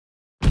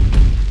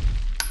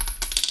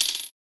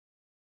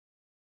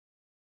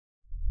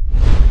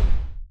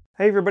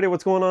Hey everybody,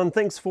 what's going on?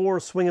 Thanks for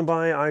swinging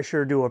by. I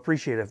sure do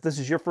appreciate it. If this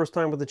is your first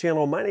time with the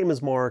channel, my name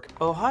is Mark.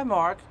 Oh, hi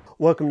Mark.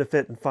 Welcome to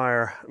Fit and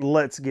Fire.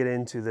 Let's get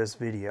into this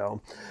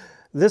video.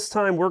 This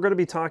time we're going to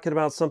be talking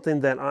about something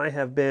that I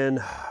have been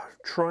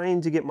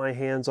trying to get my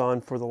hands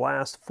on for the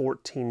last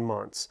 14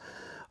 months.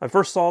 I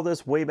first saw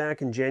this way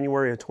back in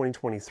January of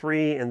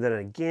 2023 and then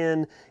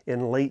again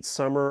in late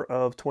summer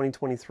of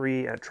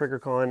 2023 at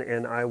TriggerCon,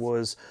 and I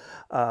was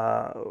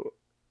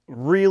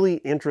really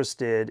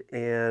interested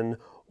in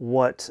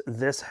what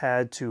this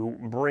had to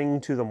bring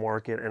to the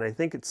market, and I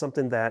think it's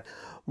something that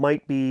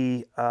might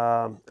be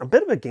a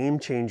bit of a game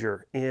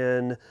changer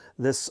in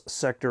this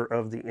sector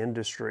of the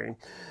industry.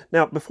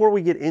 Now, before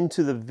we get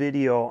into the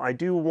video, I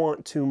do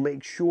want to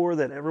make sure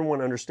that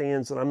everyone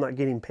understands that I'm not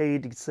getting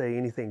paid to say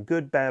anything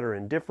good, bad, or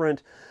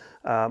indifferent.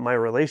 My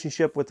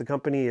relationship with the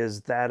company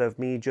is that of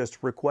me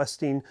just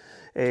requesting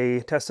a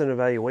test and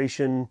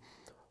evaluation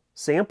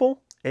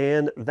sample,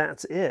 and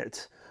that's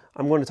it.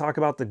 I'm going to talk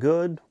about the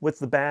good with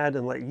the bad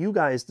and let you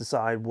guys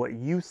decide what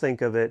you think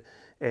of it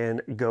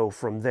and go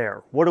from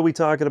there. What are we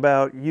talking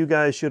about? You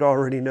guys should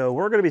already know.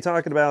 We're going to be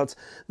talking about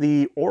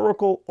the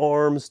Oracle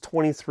Arms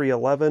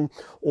 2311,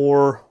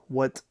 or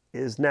what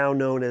is now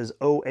known as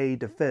OA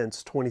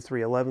Defense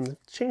 2311.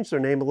 Changed their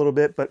name a little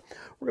bit, but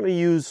we're going to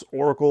use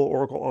Oracle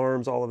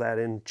Arms, all of that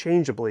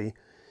interchangeably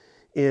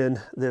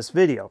in this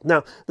video.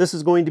 Now, this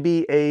is going to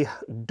be a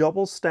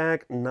double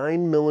stack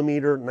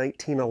 9mm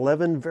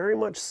 1911, very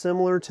much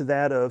similar to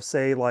that of,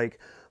 say, like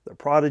the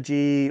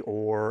Prodigy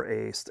or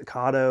a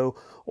Staccato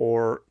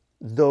or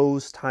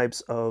those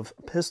types of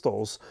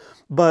pistols.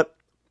 But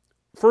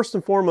first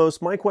and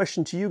foremost, my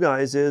question to you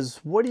guys is,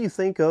 what do you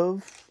think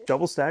of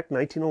double stack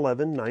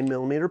 1911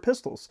 9mm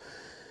pistols?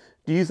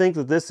 Do you think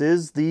that this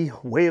is the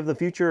way of the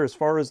future as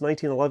far as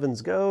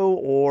 1911s go,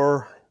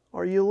 or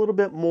are you a little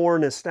bit more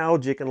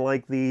nostalgic and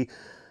like the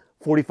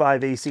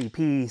 45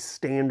 ACP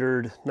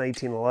standard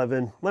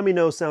 1911? Let me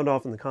know, sound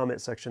off in the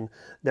comment section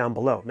down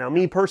below. Now,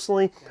 me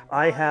personally,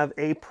 I have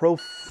a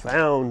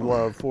profound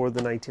love for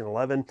the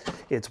 1911.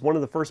 It's one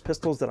of the first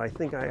pistols that I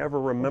think I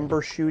ever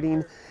remember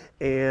shooting.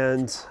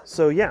 And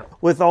so, yeah,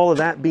 with all of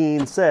that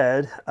being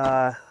said,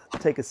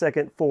 take a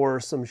second for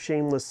some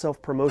shameless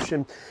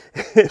self-promotion.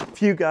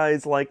 If you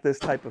guys like this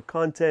type of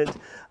content,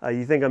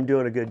 you think I'm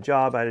doing a good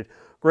job, I'd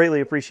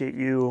greatly appreciate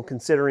you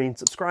considering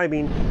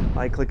subscribing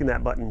by clicking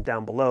that button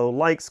down below.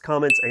 Likes,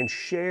 comments, and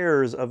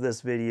shares of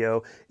this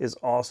video is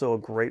also a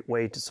great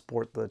way to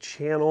support the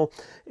channel.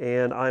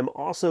 And I'm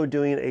also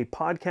doing a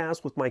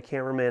podcast with my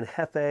cameraman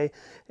Hefe,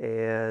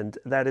 and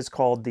that is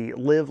called the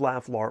Live,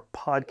 Laugh, Larp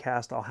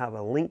podcast. I'll have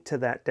a link to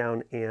that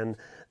down in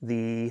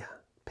the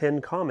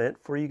pinned comment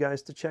for you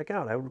guys to check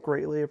out. I would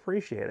greatly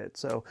appreciate it.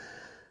 So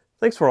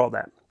thanks for all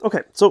that.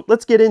 Okay, so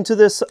let's get into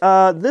this.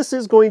 This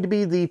is going to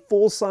be the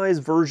full-size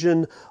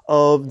version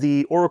of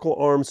the Oracle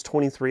Arms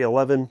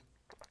 2311.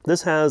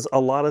 This has a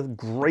lot of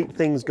great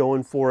things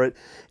going for it,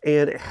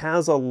 and it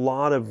has a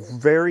lot of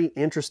very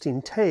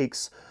interesting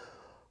takes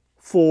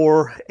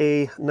for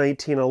a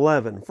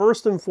 1911.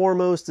 First and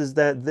foremost is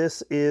that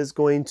this is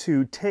going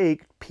to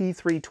take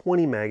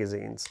P320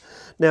 magazines.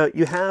 Now,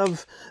 you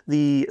have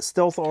the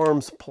Stealth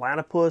Arms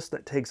Platypus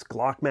that takes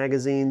Glock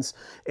magazines,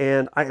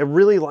 and I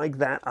really like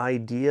that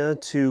idea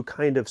to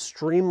kind of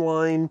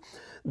streamline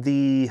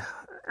the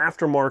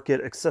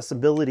aftermarket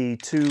accessibility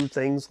to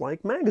things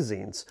like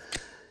magazines.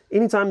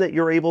 Anytime that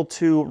you're able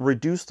to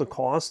reduce the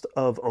cost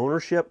of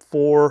ownership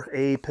for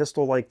a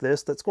pistol like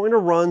this, that's going to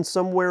run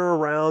somewhere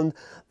around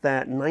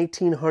that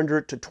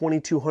 $1,900 to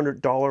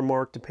 $2,200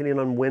 mark, depending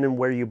on when and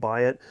where you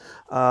buy it.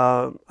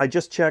 I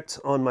just checked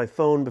on my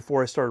phone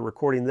before I started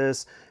recording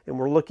this, and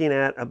we're looking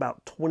at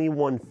about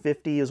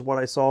 $2,150 is what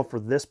I saw for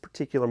this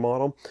particular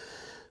model.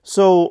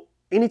 So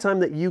anytime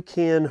that you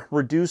can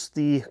reduce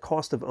the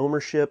cost of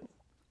ownership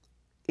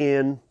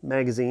in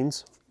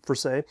magazines, per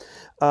se,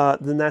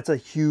 then that's a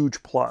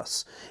huge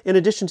plus. In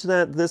addition to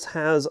that, this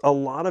has a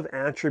lot of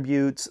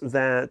attributes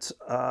that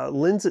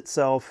lends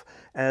itself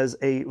as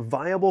a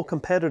viable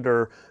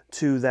competitor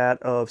to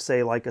that of,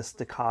 say, like a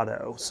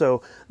Staccato.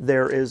 So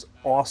there is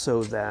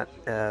also that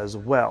as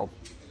well.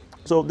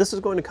 So this is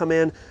going to come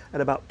in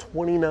at about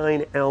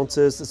 29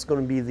 ounces. This is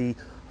going to be the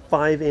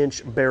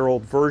 5-inch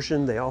barreled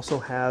version. They also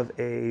have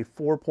a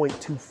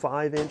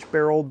 4.25-inch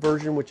barreled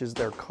version, which is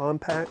their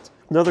compact.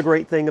 Another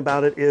great thing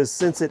about it is,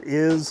 since it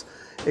is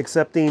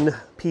accepting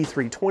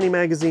P320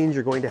 magazines,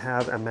 you're going to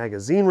have a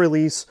magazine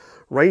release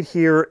right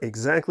here,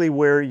 exactly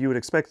where you would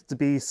expect it to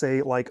be,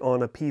 say, like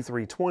on a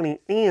P320,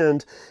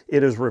 and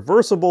it is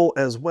reversible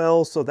as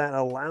well, so that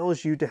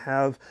allows you to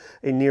have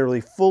a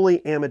nearly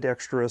fully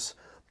ambidextrous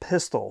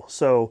pistol.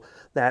 So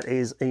that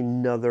is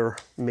another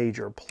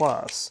major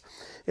plus.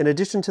 In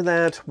addition to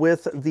that,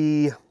 with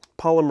the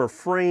polymer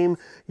frame,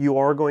 you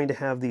are going to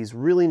have these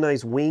really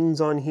nice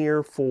wings on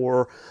here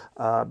for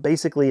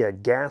basically a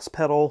gas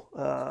pedal,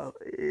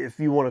 if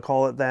you want to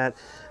call it that.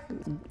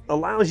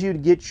 Allows you to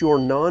get your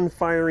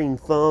non-firing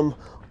thumb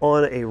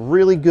on a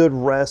really good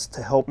rest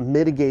to help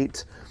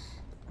mitigate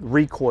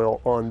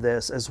recoil on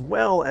this, as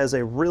well as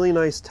a really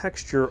nice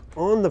texture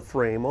on the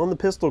frame, on the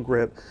pistol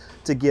grip,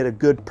 to get a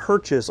good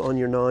purchase on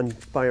your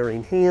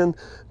non-firing hand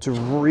to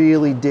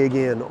really dig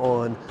in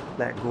on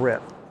that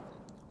grip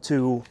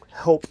to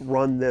help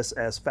run this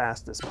as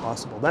fast as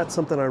possible. That's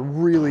something I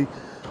really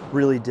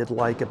did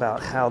like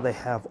about how they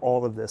have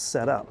all of this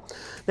set up.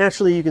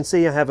 Naturally, you can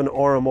see I have an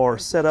RMR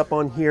setup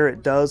on here.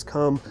 It does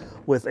come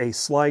with a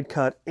slide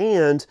cut,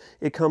 and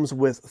it comes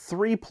with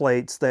 3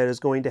 plates that is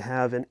going to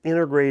have an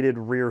integrated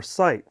rear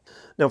sight.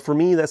 Now for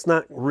me, that's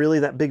not really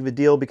that big of a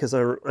deal because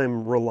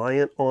I'm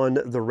reliant on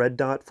the red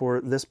dot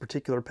for this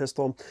particular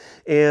pistol.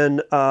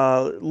 And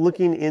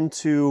looking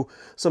into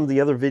some of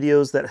the other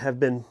videos that have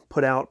been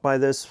put out by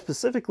this,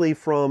 specifically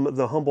from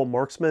the Humble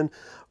Marksman,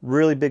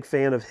 really big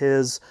fan of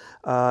his.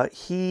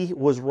 He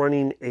was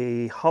running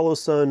a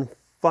Holosun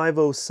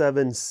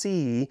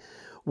 507C,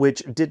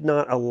 which did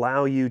not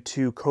allow you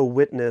to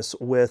co-witness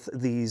with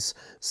these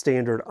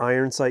standard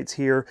iron sights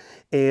here.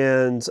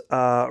 And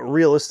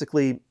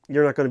realistically,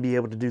 you're not going to be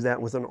able to do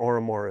that with an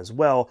RMR as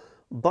well.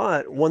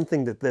 But one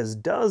thing that this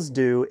does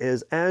do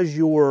is, as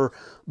you're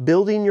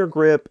building your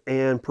grip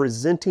and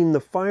presenting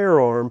the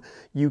firearm,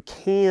 you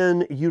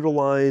can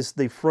utilize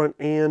the front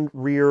and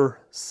rear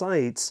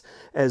sights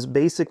as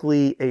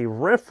basically a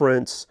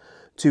reference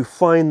to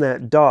find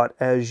that dot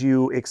as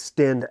you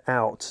extend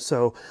out.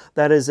 So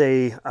that is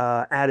a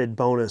added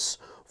bonus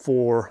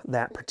for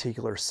that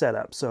particular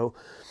setup. So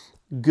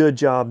good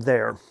job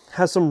there.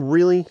 Has some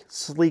really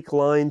sleek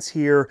lines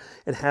here.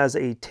 It has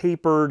a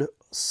tapered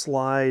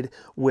slide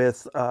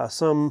with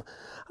some,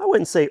 I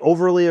wouldn't say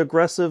overly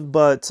aggressive,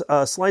 but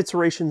slide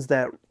serrations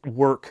that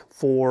work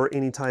for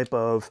any type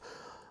of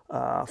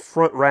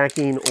front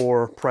racking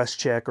or press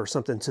check or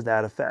something to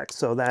that effect.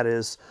 So that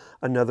is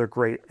another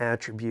great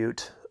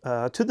attribute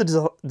to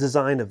the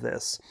design of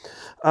this.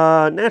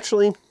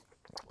 Naturally,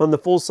 on the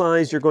full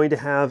size, you're going to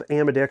have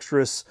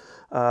ambidextrous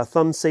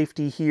thumb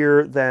safety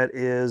here. That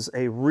is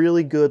a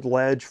really good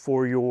ledge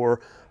for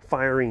your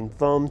firing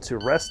thumb to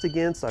rest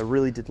against. I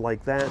really did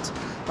like that.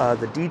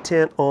 The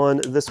detent on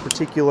this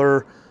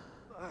particular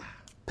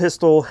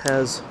pistol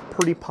has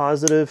pretty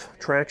positive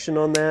traction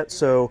on that,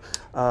 so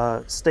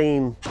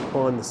staying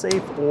on the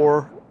safe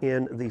or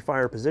in the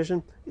fire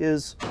position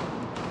is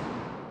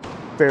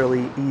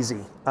fairly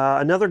easy.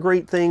 Another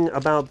great thing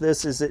about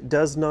this is it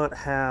does not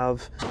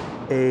have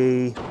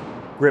a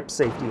grip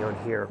safety on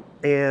here,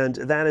 and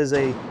that is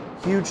a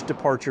huge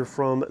departure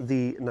from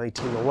the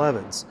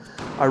 1911s.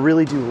 I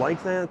really do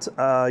like that.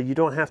 You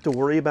don't have to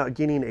worry about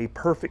getting a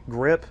perfect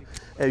grip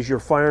as you're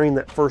firing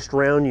that first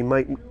round. You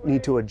might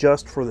need to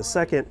adjust for the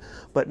second,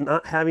 but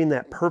not having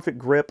that perfect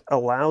grip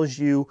allows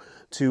you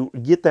to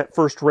get that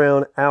first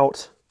round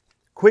out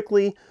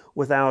quickly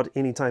without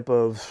any type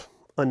of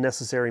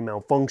unnecessary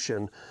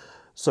malfunction,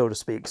 so to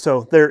speak.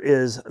 So there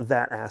is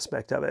that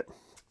aspect of it.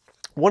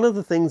 One of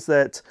the things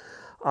that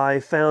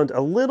I found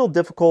a little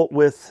difficult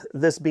with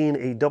this being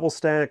a double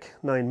stack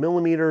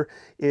 9mm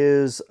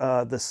is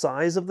the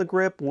size of the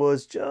grip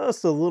was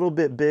just a little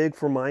bit big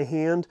for my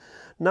hand.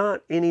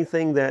 Not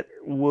anything that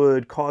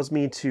would cause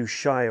me to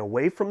shy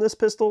away from this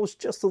pistol. It's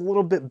just a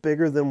little bit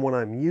bigger than what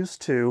I'm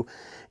used to.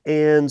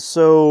 And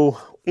so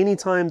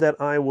anytime that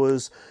I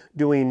was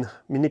doing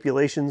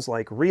manipulations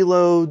like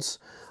reloads,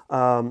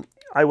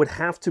 I would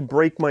have to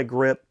break my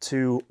grip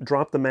to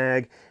drop the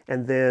mag,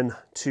 and then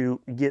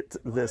to get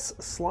this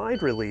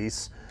slide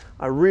release,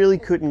 I really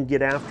couldn't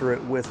get after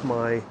it with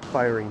my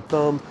firing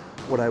thumb.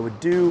 What I would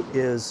do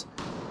is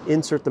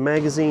insert the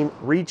magazine,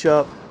 reach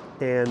up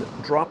and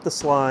drop the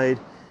slide,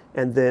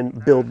 and then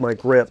build my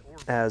grip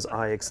as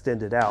I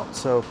extended out.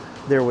 So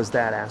there was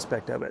that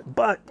aspect of it.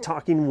 But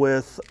talking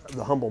with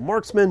the Humble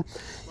Marksman,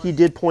 he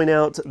did point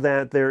out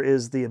that there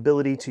is the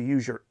ability to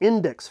use your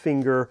index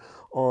finger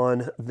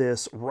on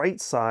this right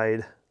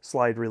side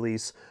slide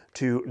release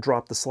to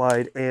drop the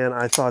slide, and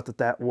I thought that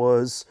that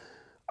was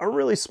a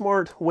really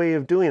smart way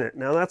of doing it.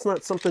 Now, that's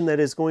not something that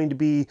is going to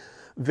be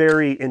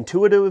very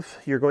intuitive.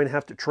 You're going to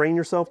have to train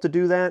yourself to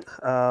do that,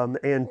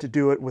 and to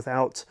do it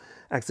without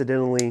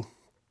accidentally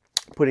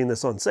putting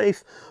this on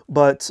safe,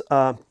 but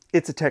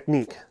it's a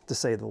technique, to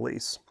say the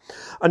least.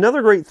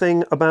 Another great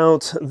thing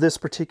about this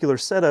particular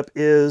setup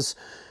is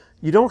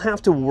you don't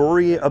have to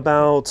worry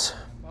about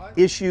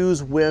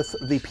issues with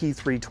the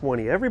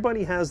P320.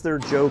 Everybody has their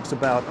jokes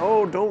about,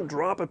 oh, don't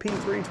drop a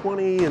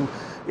P320 and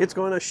it's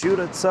going to shoot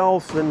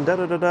itself and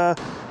da-da-da-da.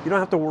 You don't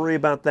have to worry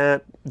about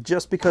that.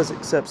 Just because it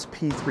accepts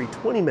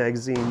P320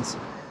 magazines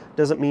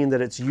doesn't mean that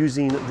it's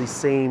using the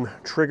same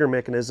trigger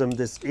mechanism.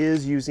 This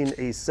is using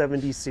a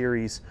 70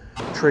 series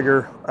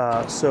trigger,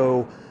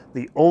 so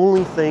the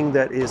only thing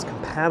that is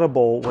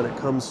compatible when it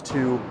comes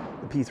to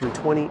the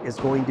P320 is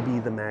going to be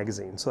the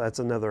magazine. So that's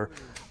another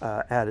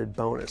added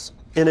bonus.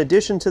 In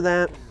addition to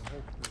that,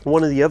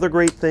 one of the other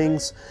great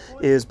things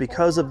is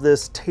because of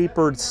this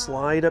tapered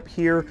slide up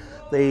here,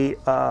 they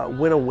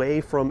went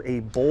away from a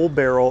bull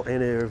barrel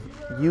and are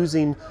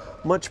using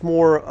much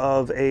more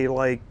of a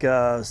like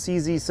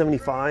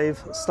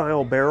CZ75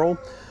 style barrel.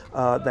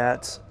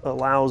 that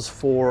allows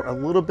for a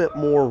little bit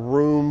more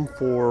room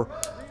for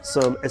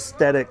some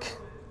aesthetic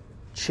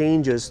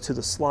changes to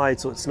the slide,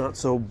 so it's not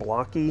so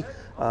blocky.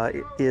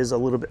 It is a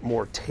little bit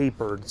more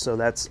tapered, so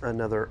that's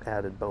another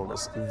added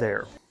bonus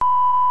there.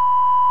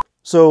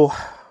 So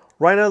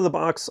right out of the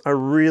box, I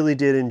really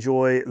did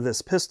enjoy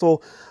this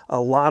pistol. A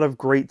lot of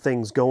great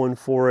things going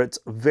for it.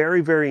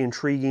 Very, very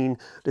intriguing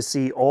to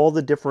see all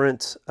the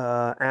different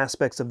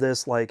aspects of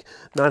this, like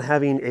not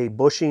having a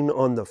bushing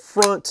on the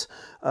front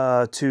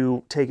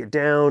to take it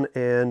down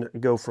and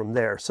go from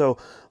there. So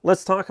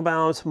let's talk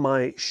about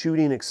my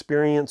shooting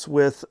experience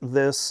with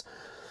this.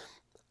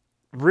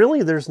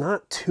 Really, there's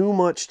not too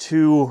much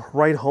to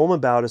write home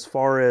about as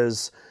far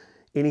as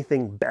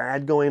anything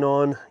bad going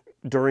on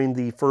during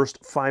the first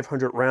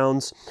 500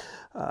 rounds.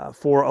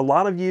 For a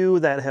lot of you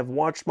that have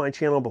watched my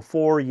channel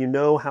before, you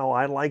know how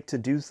I like to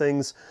do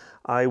things.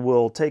 I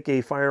will take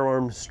a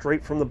firearm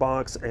straight from the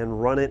box and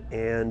run it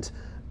and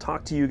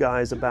talk to you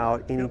guys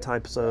about any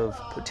types of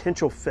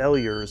potential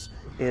failures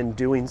in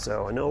doing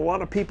so. I know a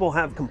lot of people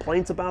have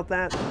complaints about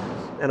that,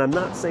 and I'm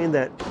not saying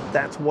that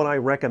that's what I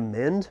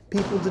recommend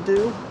people to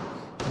do,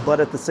 but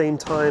at the same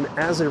time,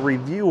 as a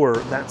reviewer,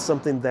 that's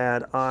something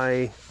that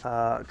I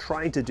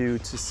try to do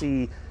to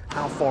see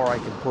how far I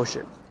can push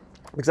it.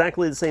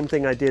 Exactly the same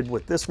thing I did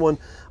with this one.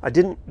 I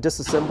didn't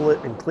disassemble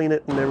it and clean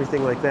it and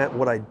everything like that.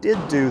 What I did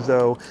do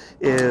though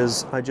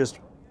is I just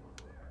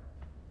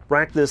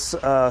racked this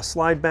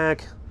slide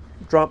back,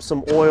 dropped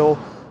some oil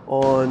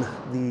on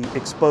the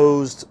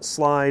exposed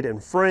slide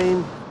and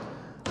frame,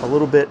 a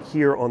little bit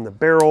here on the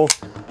barrel,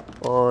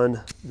 on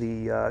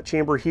the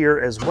chamber here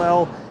as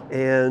well,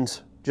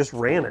 and just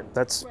ran it.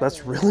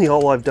 That's really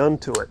all I've done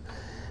to it.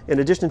 In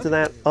addition to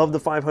that, of the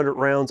 500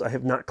 rounds, I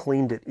have not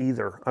cleaned it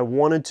either. I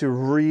wanted to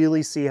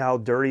really see how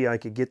dirty I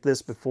could get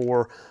this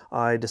before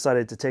I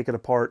decided to take it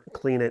apart,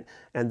 clean it,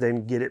 and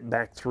then get it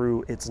back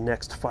through its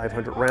next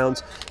 500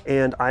 rounds.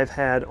 And I've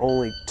had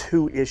only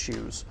 2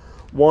 issues.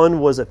 One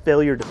was a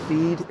failure to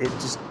feed. It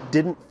just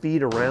didn't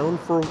feed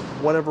around for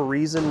whatever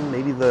reason.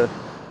 Maybe the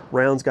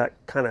rounds got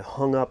kind of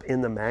hung up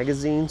in the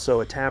magazine, so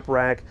a tap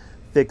rack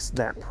fixed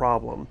that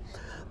problem.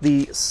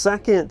 The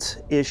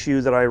second issue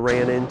that I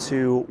ran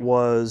into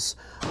was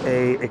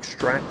a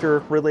extractor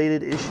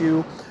related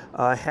issue.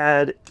 I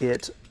had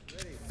it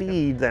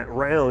feed that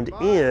round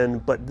in,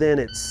 but then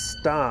it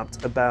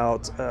stopped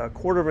about a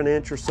 1/4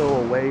 inch or so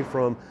away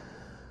from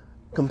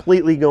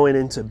completely going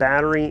into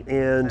battery,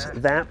 and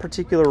that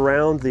particular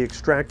round, the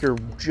extractor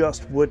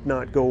just would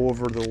not go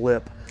over the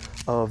lip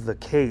of the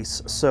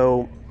case.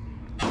 So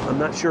I'm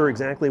not sure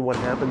exactly what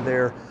happened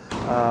there.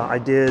 I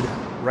did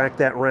rack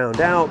that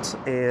round out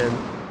and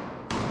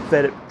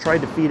fed it, tried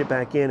to feed it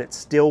back in. It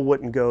still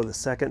wouldn't go the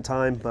second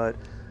time, but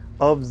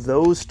of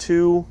those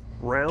 2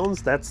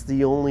 rounds, that's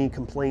the only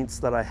complaints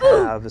that I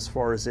have as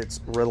far as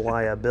its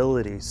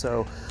reliability.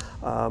 So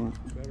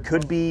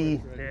could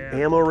be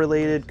ammo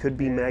related, could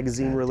be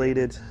magazine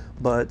related,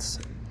 but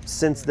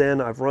since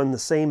then I've run the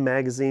same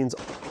magazines,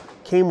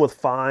 came with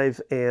 5,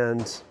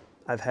 and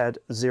I've had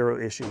 0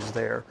 issues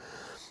there.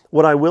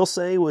 What I will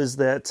say was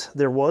that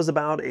there was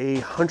about a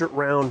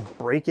 100-round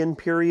break-in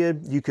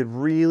period. You could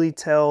really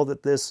tell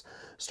that this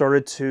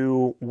started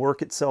to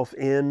work itself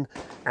in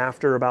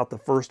after about the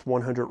first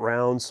 100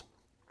 rounds.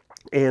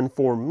 And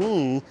for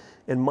me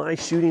and my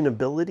shooting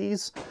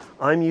abilities,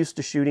 I'm used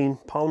to shooting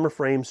polymer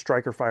frame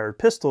striker-fired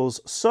pistols.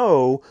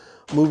 So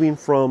moving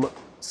from,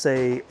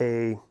 say,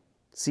 a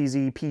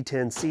CZ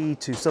P10C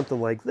to something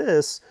like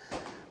this,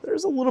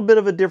 there's a little bit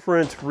of a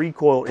different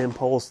recoil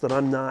impulse that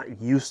I'm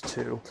not used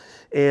to.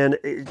 And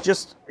it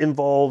just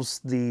involves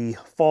the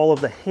fall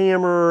of the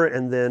hammer,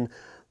 and then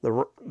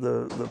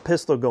the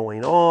pistol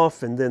going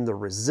off, and then the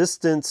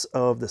resistance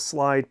of the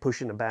slide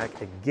pushing it back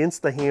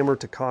against the hammer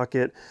to cock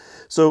it.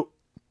 So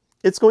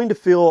it's going to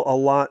feel a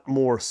lot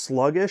more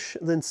sluggish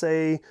than,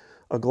 say,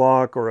 a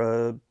Glock or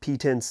a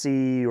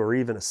P10C or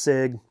even a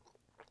SIG.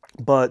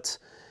 But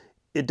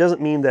it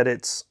doesn't mean that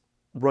it's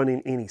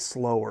running any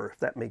slower, if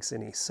that makes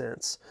any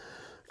sense.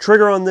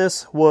 Trigger on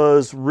this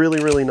was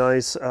really, really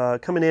nice.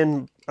 Coming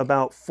in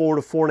about 4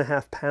 to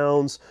 4.5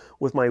 pounds.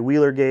 With my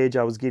Wheeler gauge,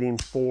 I was getting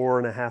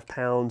 4.5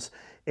 pounds.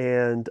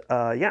 And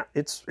yeah,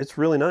 it's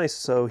really nice.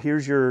 So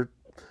here's your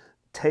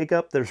take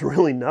up. There's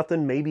really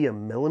nothing, maybe a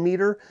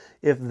millimeter,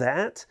 if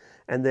that.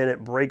 And then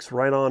it breaks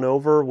right on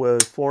over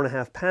with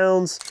 4.5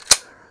 pounds.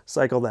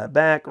 Cycle that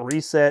back.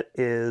 Reset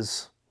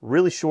is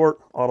really short,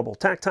 audible,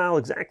 tactile,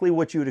 exactly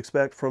what you would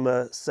expect from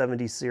a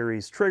 70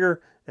 series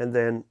trigger, and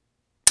then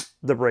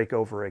the break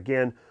over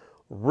again.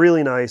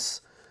 Really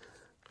nice.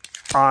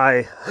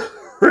 I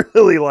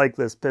really like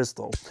this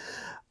pistol.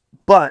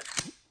 But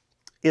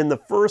in the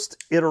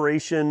first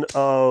iteration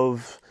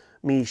of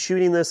me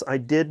shooting this, I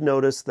did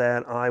notice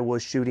that I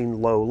was shooting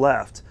low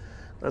left.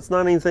 That's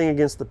not anything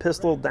against the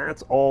pistol,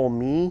 that's all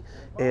me,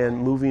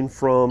 and moving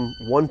from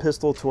one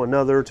pistol to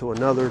another, to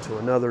another, to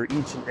another,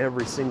 each and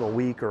every single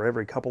week or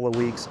every couple of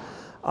weeks,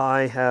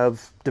 I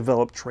have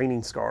developed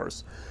training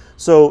scars.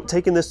 So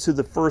taking this to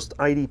the first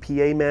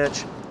IDPA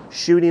match,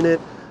 shooting it,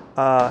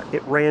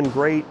 It ran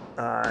great,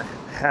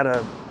 had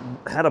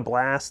a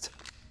blast,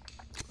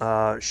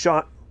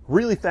 shot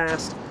really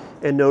fast,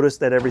 and noticed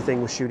that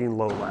everything was shooting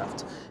low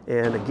left.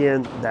 And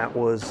again, that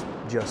was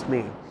just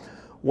me.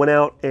 Went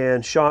out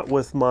and shot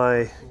with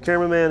my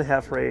cameraman,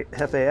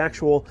 Hefe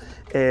Actual,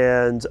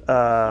 and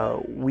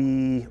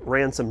we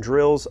ran some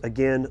drills.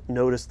 Again,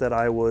 noticed that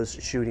I was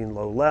shooting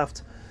low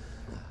left.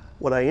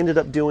 What I ended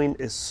up doing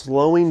is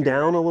slowing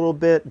down a little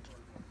bit,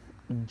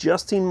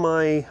 adjusting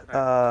my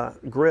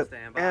grip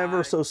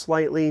ever so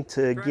slightly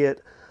to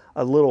get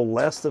a little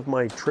less of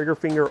my trigger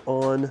finger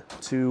on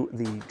to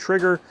the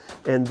trigger,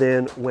 and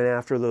then went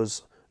after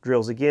those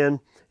drills again,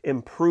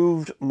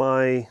 improved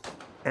my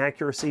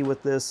accuracy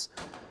with this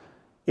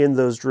in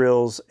those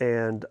drills,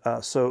 and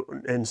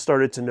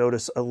started to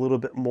notice a little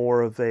bit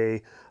more of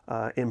a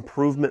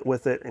improvement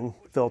with it, and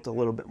felt a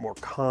little bit more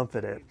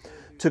confident.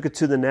 Took it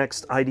to the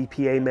next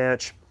IDPA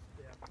match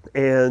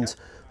and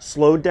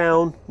slowed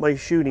down my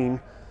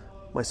shooting.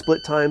 My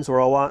split times were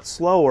a lot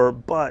slower,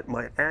 but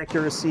my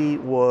accuracy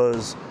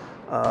was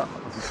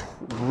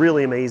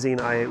really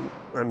amazing.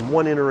 On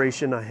one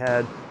iteration, I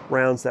had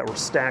rounds that were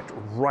stacked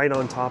right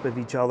on top of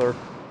each other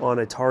on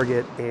a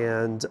target,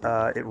 and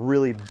it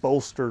really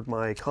bolstered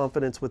my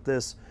confidence with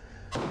this.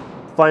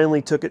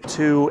 Finally took it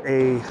to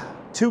a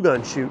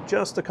 2-gun shoot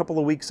just a couple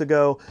of weeks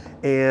ago,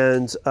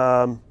 and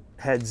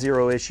had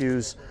zero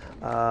issues,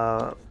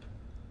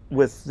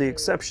 with the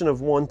exception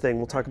of one thing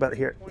we'll talk about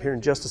here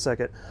in just a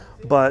second.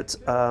 But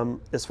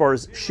as far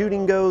as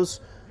shooting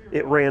goes,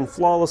 it ran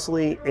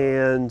flawlessly,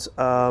 and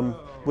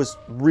was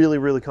really,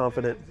 really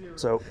confident,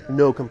 so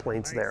no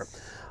complaints there.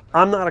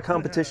 I'm not a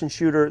competition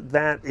shooter.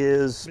 That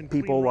is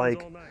people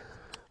like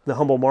the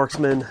Humble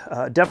Marksman.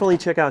 Definitely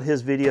check out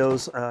his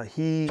videos.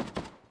 He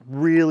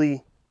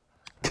really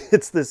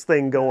gets this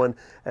thing going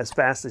as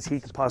fast as he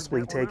could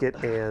possibly take it,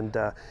 and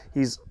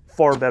he's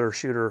far better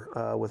shooter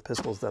with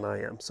pistols than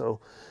I am. So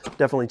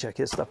definitely check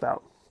his stuff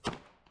out.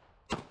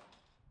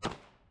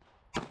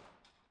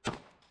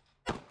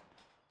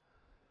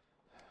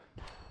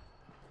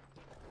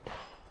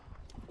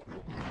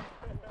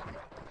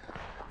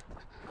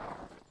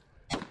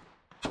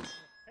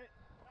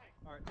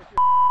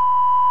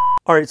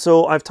 All right,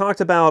 so I've talked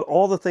about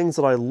all the things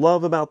that I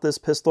love about this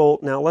pistol.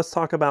 Now let's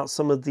talk about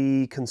some of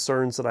the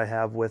concerns that I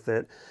have with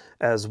it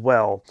as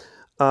well.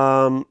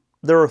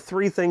 There are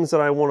 3 things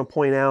that I want to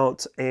point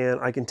out, and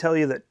I can tell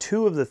you that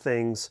 2 of the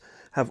things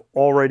have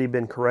already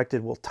been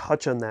corrected. We'll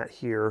touch on that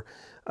here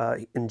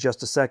in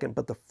just a second.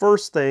 But the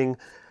first thing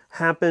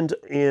happened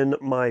in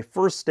my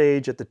first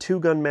stage at the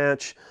 2-gun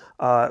match.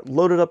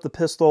 Loaded up the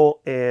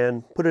pistol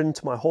and put it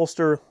into my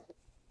holster.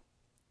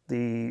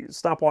 The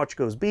stopwatch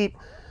goes beep.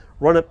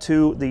 Run up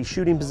to the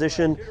shooting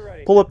position,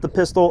 pull up the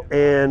pistol,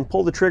 and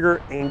pull the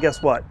trigger, and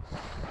guess what?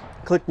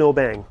 Click, no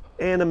bang,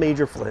 and a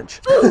major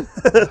flinch.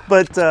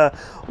 But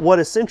what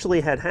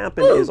essentially had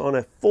happened is, on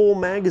a full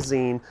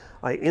magazine,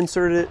 I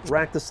inserted it,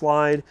 racked the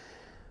slide,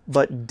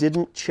 but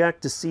didn't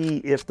check to see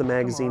if the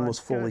magazine was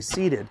fully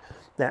seated.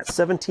 That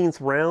 17th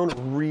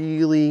round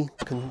really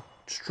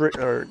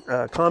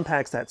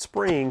compacts that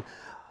spring,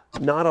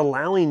 not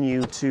allowing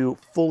you to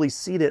fully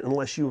seat it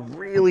unless you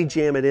really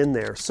jam it in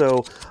there.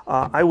 So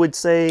I would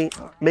say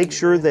make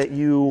sure that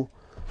you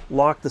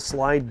lock the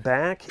slide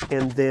back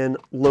and then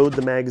load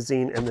the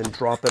magazine and then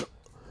drop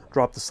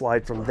the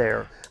slide from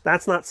there.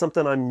 That's not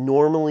something I'm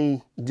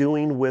normally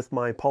doing with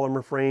my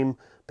polymer frame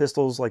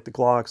pistols like the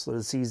Glocks or the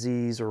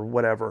CZs or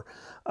whatever.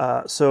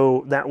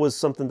 So that was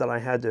something that I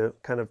had to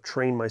kind of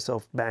train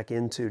myself back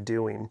into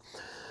doing.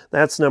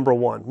 That's number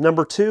 1.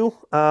 Number 2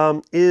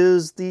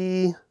 is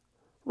the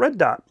red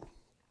dot.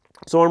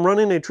 So I'm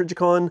running a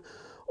Trijicon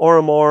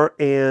RMR,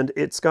 and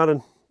it's got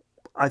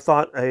I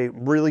thought a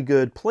really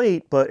good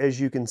plate, but as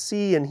you can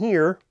see and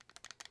hear,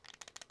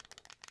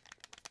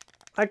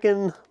 I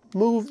can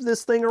move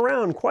this thing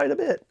around quite a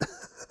bit.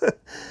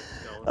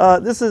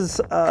 This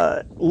is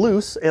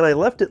loose, and I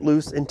left it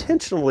loose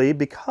intentionally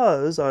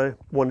because I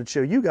wanted to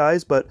show you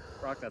guys, but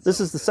this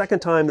is the second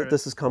time that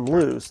this has come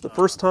loose. The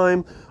first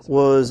time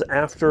was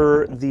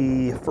after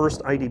the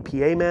first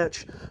IDPA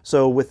match,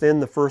 so within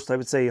the first, I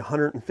would say,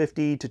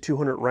 150 to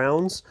 200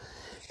 rounds,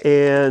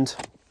 and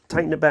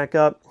tightened it back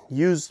up,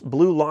 used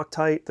blue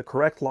Loctite, the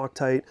correct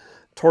Loctite,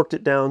 torqued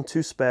it down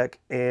to spec,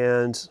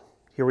 and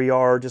here we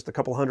are just a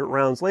couple hundred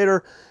rounds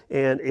later,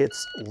 and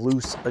it's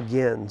loose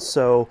again.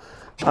 So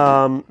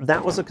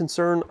that was a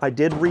concern. I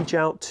did reach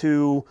out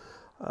to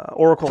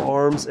Oracle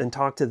Arms and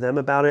talk to them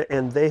about it,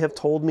 and they have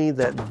told me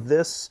that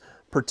this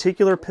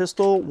particular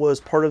pistol was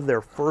part of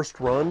their first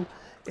run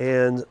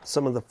and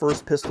some of the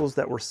first pistols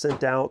that were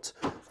sent out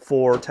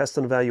for test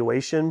and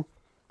evaluation.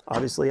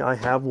 Obviously, I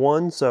have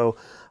one, so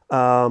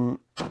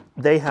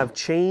they have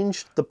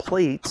changed the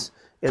plates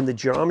and the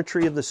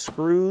geometry of the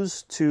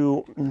screws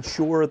to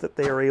ensure that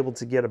they are able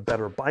to get a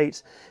better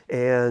bite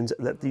and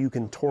that you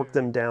can torque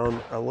them down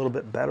a little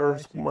bit better,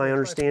 is my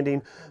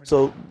understanding.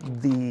 So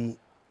the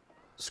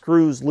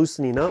screws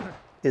loosening up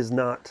is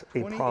not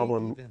a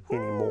problem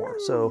anymore.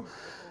 So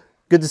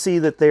good to see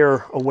that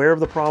they're aware of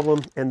the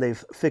problem and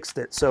they've fixed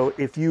it. So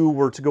if you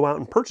were to go out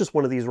and purchase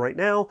one of these right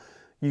now,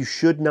 you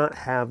should not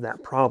have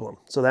that problem.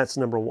 So that's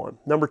number one.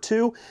 Number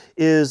two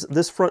is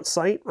this front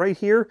sight right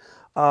here.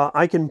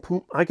 I can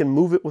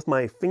move it with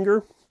my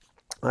finger.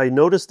 I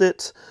noticed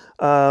it.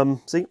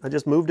 See, I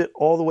just moved it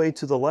all the way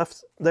to the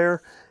left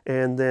there,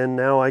 and then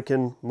now I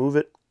can move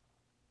it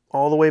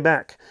all the way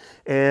back.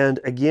 And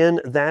again,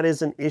 that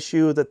is an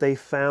issue that they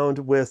found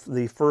with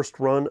the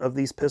first run of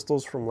these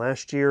pistols from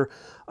last year.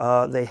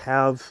 They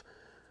have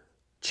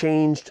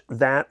changed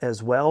that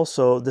as well,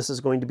 so this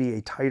is going to be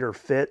a tighter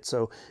fit.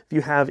 So if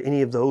you have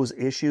any of those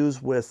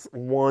issues with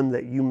one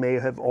that you may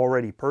have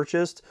already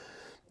purchased,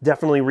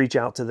 definitely reach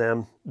out to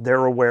them.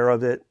 They're aware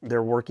of it.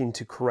 They're working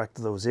to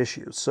correct those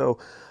issues. So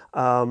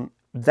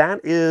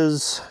that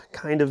is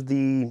kind of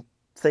the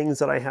things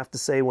that I have to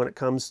say when it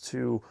comes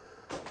to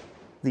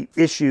the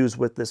issues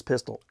with this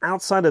pistol.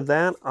 Outside of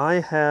that, I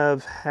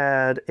have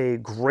had a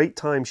great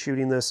time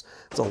shooting this.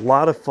 It's a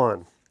lot of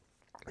fun.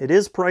 It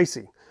is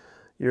pricey.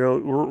 You know,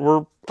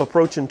 we're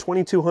approaching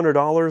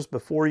 $2,200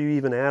 before you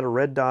even add a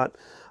red dot.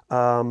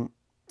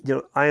 You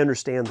know, I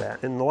understand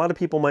that. And a lot of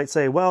people might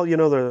say, well, you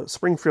know, the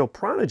Springfield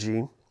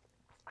Prodigy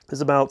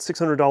is about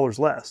 $600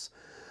 less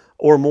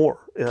or more,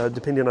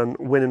 depending on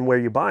when and where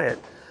you buy it.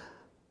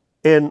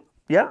 And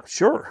yeah,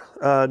 sure,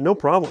 no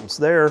problems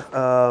there.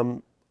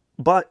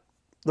 But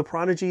the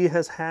Prodigy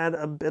has had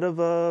a bit of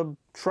a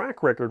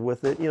track record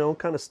with it, you know,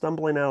 kind of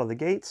stumbling out of the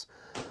gates.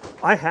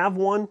 I have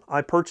one.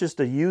 I purchased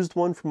a used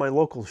one from my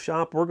local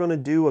shop. We're going to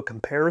do a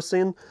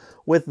comparison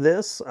with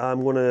this.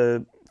 I'm going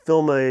to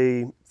film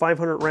a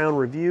 500 round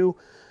review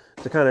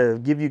to kind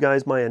of give you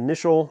guys my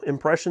initial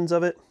impressions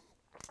of it.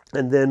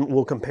 And then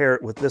we'll compare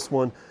it with this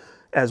one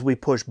as we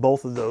push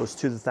both of those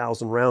to the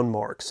 1,000 round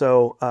mark.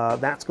 So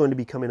that's going to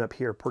be coming up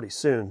here pretty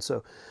soon.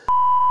 So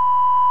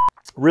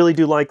really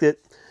do like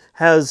it.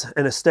 Has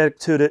an aesthetic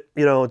to it,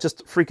 you know,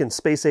 just freaking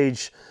space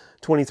age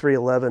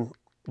 2311.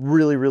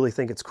 Really, really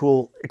think it's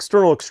cool.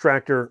 External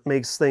extractor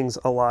makes things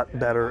a lot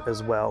better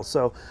as well.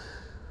 So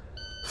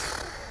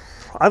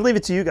I'd leave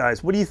it to you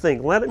guys. What do you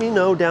think? Let me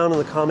know down in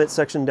the comment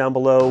section down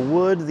below.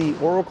 Would the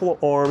Oracle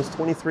Arms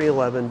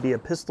 2311 be a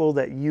pistol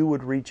that you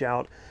would reach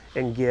out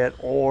and get,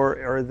 or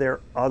are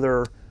there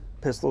other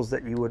pistols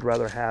that you would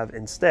rather have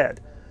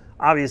instead?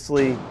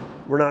 Obviously,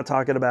 we're not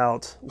talking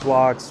about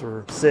Glocks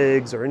or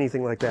SIGs or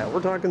anything like that.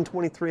 We're talking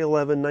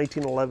 2311,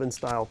 1911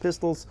 style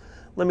pistols.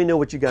 Let me know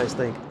what you guys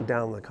think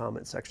down in the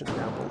comment section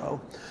down below.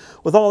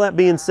 With all that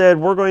being said,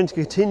 we're going to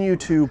continue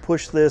to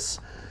push this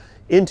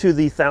into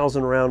the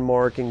 1,000 round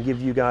mark and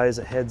give you guys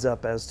a heads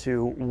up as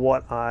to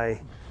what I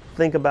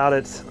think about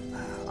it.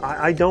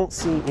 I don't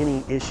see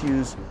any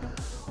issues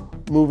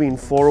moving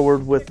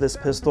forward with this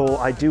pistol.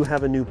 I do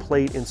have a new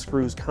plate and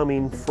screws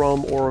coming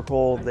from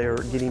Oracle. They're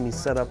getting me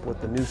set up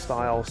with the new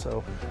style,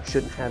 so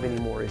shouldn't have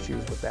any more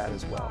issues with that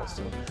as well.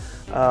 So,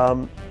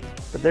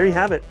 but there you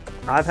have it.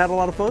 I've had a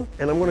lot of fun,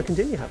 and I'm going to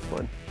continue to have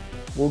fun.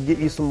 We'll get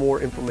you some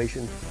more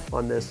information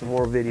on this, some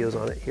more videos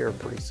on it here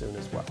pretty soon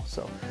as well.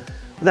 So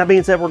with that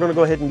being said, we're going to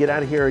go ahead and get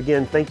out of here.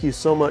 Again, thank you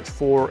so much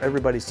for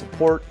everybody's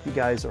support. You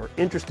guys are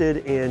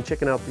interested in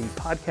checking out the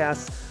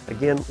podcast.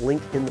 Again,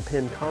 link in the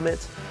pinned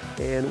comment,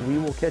 and we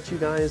will catch you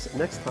guys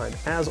next time.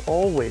 As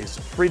always,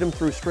 freedom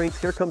through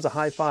strength. Here comes a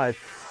high five.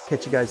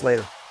 Catch you guys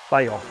later.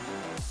 Bye, y'all.